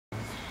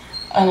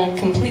on a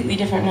completely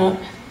different note,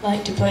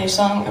 like to play a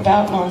song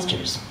about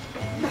monsters.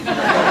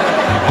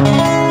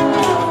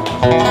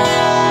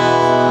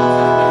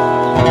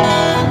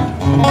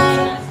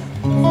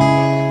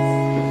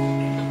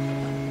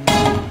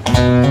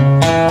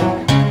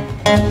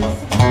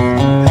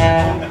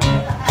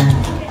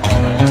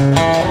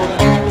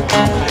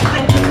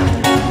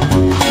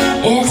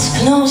 It's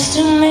close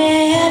to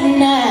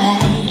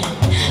midnight,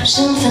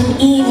 something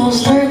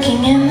evil's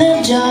lurking in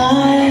the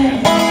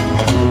dark.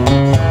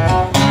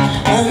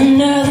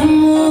 Under the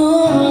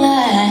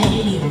moonlight,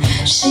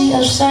 you see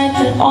a sight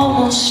that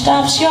almost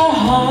stops your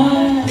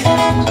heart.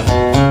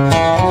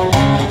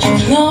 You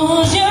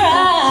close your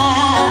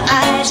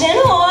eyes and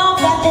hope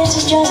that this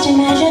is just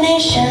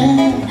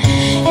imagination.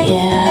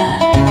 Yeah.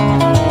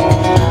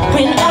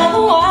 When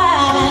otherwise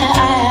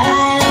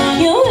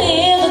you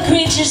hear the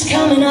creatures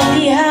coming up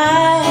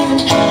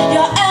behind.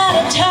 You're out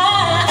of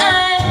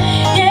time.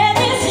 Yeah,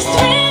 this is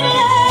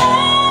thriller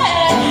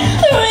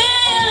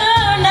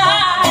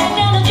night.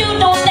 Now that you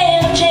don't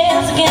stand a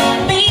chance against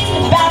the beast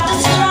about to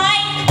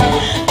strike.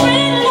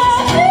 Thriller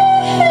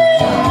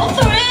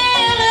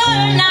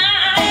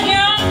night.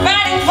 You're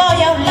fighting for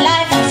your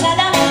life inside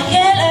the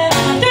killer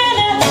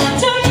thriller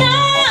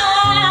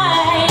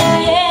tonight.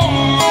 Yeah.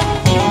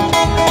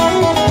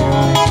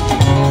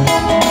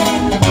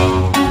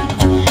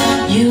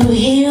 You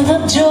hear the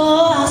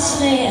door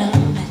slam,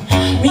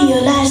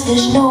 realize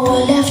there's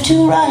nowhere left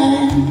to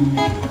run.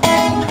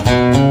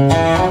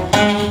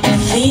 You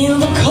feel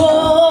the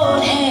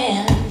cold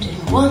hand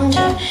and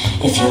wonder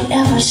if you'll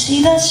ever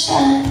see the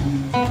sun.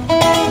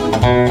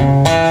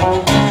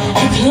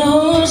 You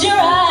close your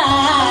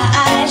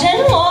eyes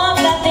and hope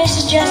that this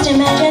is just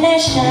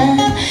imagination.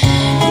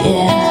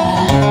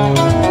 Yeah.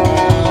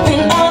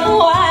 When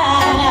otherwise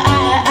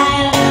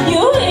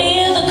you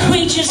hear the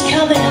creatures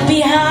coming up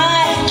behind.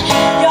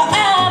 You're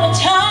out of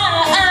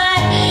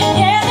time.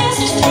 Yeah, this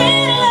is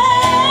thriller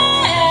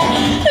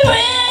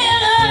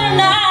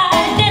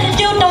night. And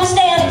you don't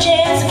stand a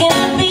chance against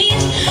the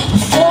beast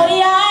with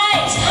 40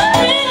 eyes.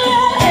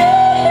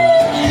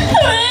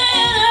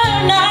 Thriller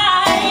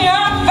night.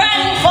 You're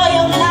fighting for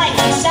your life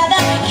inside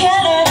the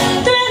killer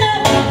thriller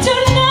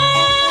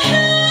tonight.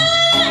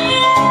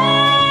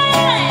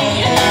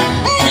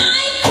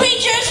 Night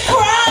creatures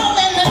crawl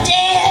and the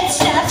dead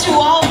start to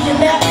walk in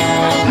that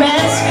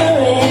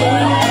masquerade.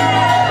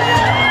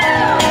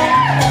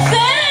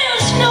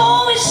 There's no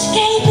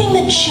escaping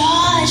the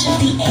jaws of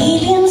the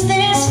aliens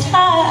this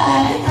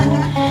time.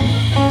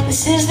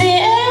 This is the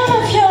end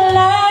of your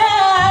life.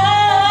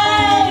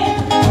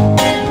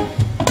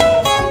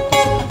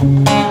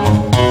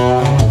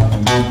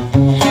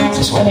 This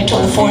is why they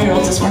told the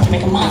 4-year-olds this month to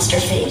make a monster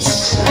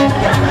face.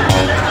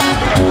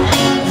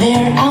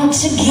 They're out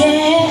to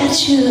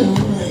get you.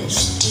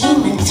 There's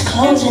demons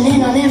closing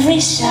in on every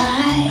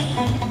side.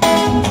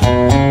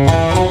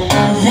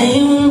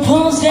 They will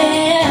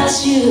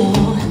possess you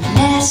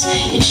unless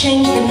you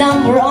change the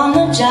number on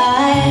the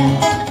dial.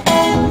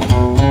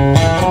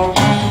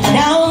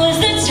 Now is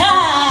the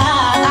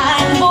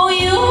time for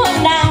you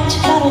and I to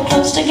cuddle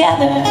close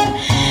together.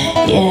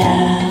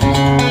 Yeah.